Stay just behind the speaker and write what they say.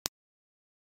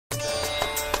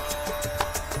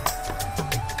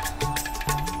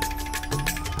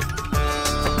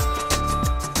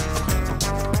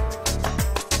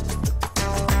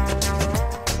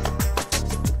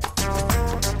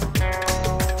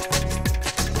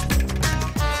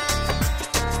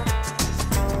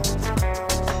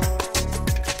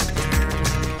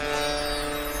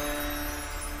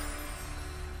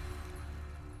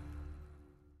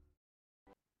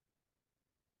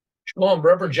Hello, I'm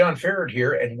Reverend John Farrett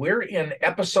here, and we're in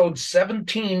episode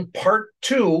 17, part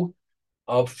 2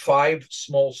 of Five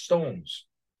Small Stones.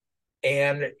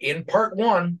 And in part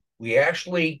 1, we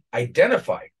actually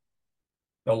identified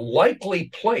the likely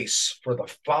place for the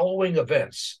following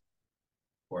events,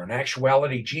 where in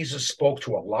actuality, Jesus spoke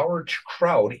to a large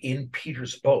crowd in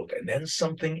Peter's boat, and then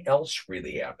something else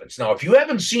really happens. Now, if you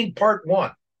haven't seen part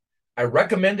 1, I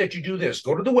recommend that you do this.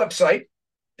 Go to the website,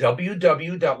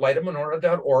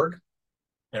 www.lightofmenorah.org.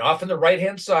 And off on the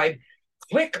right-hand side,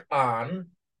 click on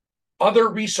Other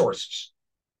Resources.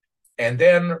 And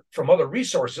then from Other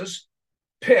Resources,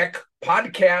 pick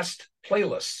Podcast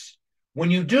Playlists.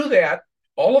 When you do that,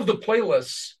 all of the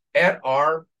playlists at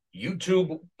our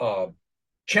YouTube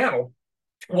channel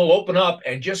will open up,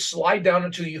 and just slide down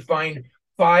until you find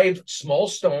Five Small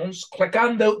Stones. Click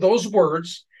on those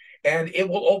words, and it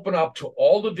will open up to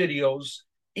all the videos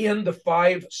in the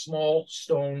Five Small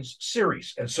Stones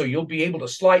series. And so you'll be able to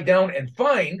slide down and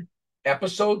find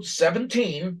episode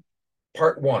 17,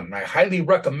 part 1. And I highly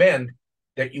recommend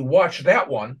that you watch that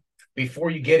one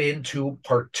before you get into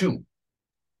part 2.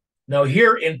 Now,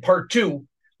 here in part 2,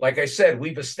 like I said,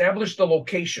 we've established the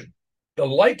location, the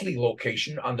likely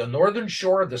location on the northern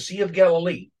shore of the Sea of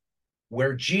Galilee,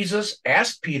 where Jesus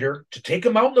asked Peter to take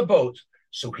him out in the boat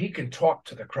so he can talk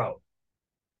to the crowd.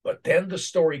 But then the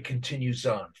story continues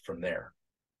on from there.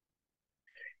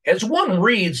 As one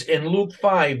reads in Luke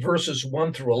 5, verses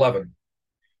 1 through 11,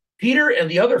 Peter and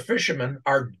the other fishermen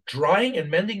are drying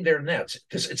and mending their nets.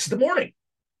 It's the morning,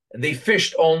 and they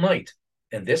fished all night.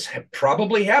 And this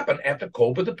probably happened at the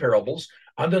Cove of the Parables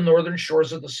on the northern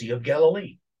shores of the Sea of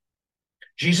Galilee.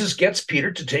 Jesus gets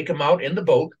Peter to take him out in the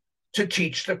boat to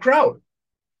teach the crowd.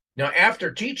 Now,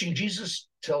 after teaching, Jesus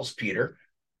tells Peter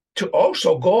to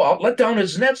also go out, let down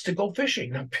his nets to go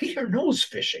fishing. Now, Peter knows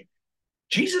fishing.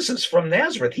 Jesus is from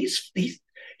Nazareth. He's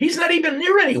not even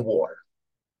near any water.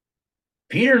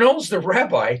 Peter knows the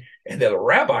rabbi, and the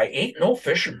rabbi ain't no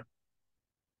fisherman.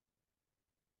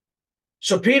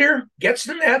 So Peter gets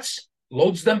the nets,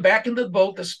 loads them back into the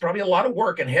boat. This is probably a lot of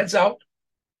work, and heads out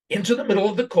into the middle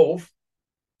of the cove,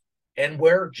 and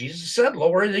where Jesus said,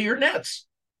 lower your nets.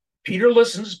 Peter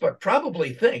listens, but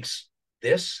probably thinks,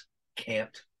 this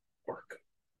can't work.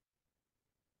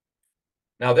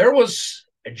 Now, there was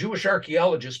a Jewish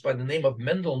archaeologist by the name of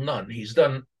Mendel Nunn. He's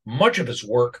done much of his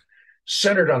work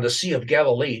centered on the Sea of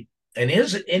Galilee. And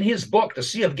in his book, The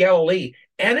Sea of Galilee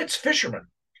and Its Fishermen,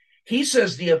 he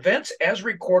says the events as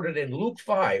recorded in Luke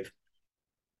 5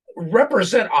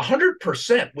 represent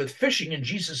 100% with fishing in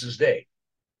Jesus's day.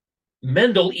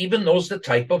 Mendel even knows the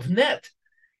type of net.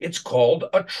 It's called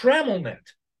a trammel net.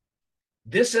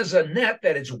 This is a net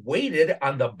that is weighted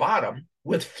on the bottom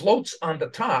with floats on the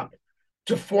top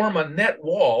to form a net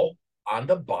wall on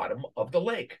the bottom of the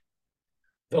lake.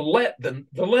 The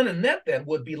linen net then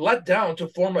would be let down to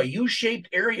form a U-shaped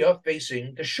area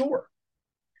facing the shore.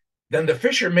 Then the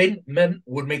fishermen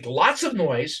would make lots of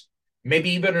noise,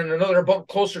 maybe even in another boat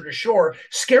closer to shore,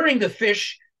 scaring the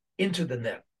fish into the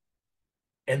net.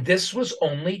 And this was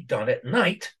only done at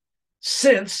night,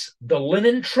 since the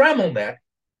linen trammel net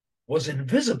was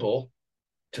invisible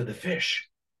to the fish.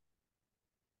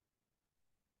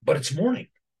 But it's morning.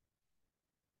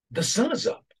 The sun is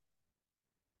up.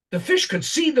 The fish could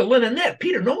see the linen net.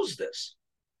 Peter knows this.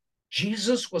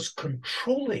 Jesus was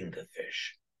controlling the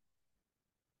fish.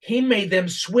 He made them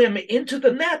swim into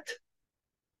the net.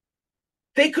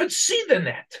 They could see the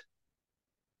net.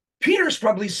 Peter's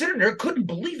probably sitting there, couldn't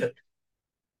believe it.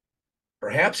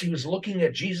 Perhaps he was looking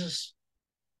at Jesus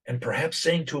and perhaps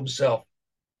saying to himself,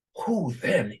 who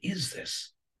then is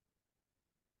this?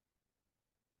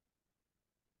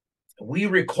 We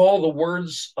recall the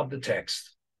words of the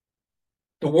text,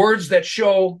 the words that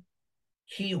show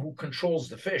he who controls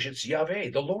the fish. It's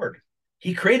Yahweh, the Lord.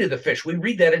 He created the fish. We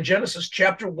read that in Genesis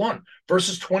chapter 1,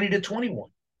 verses 20 to 21.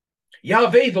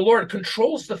 Yahweh, the Lord,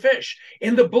 controls the fish.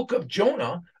 In the book of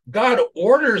Jonah, God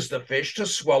orders the fish to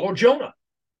swallow Jonah.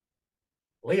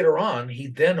 Later on, he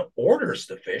then orders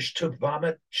the fish to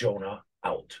vomit Jonah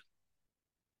out.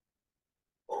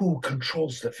 Who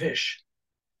controls the fish?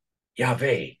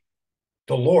 Yahweh,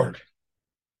 the Lord.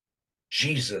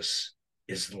 Jesus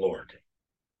is the Lord.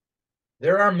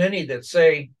 There are many that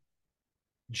say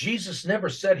Jesus never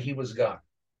said he was God.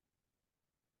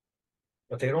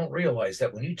 But they don't realize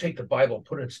that when you take the Bible,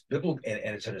 put it in its biblical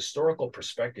and it's an historical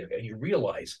perspective, and you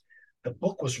realize the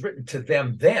book was written to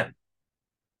them then.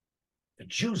 The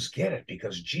Jews get it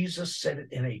because Jesus said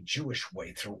it in a Jewish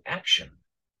way through action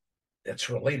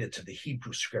that's related to the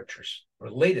Hebrew scriptures,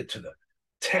 related to the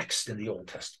text in the Old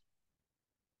Testament.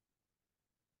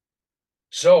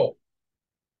 So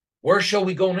Where shall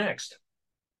we go next?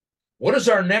 What is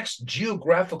our next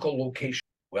geographical location?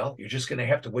 Well, you're just going to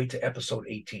have to wait to episode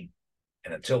 18.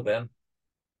 And until then,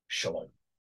 shalom.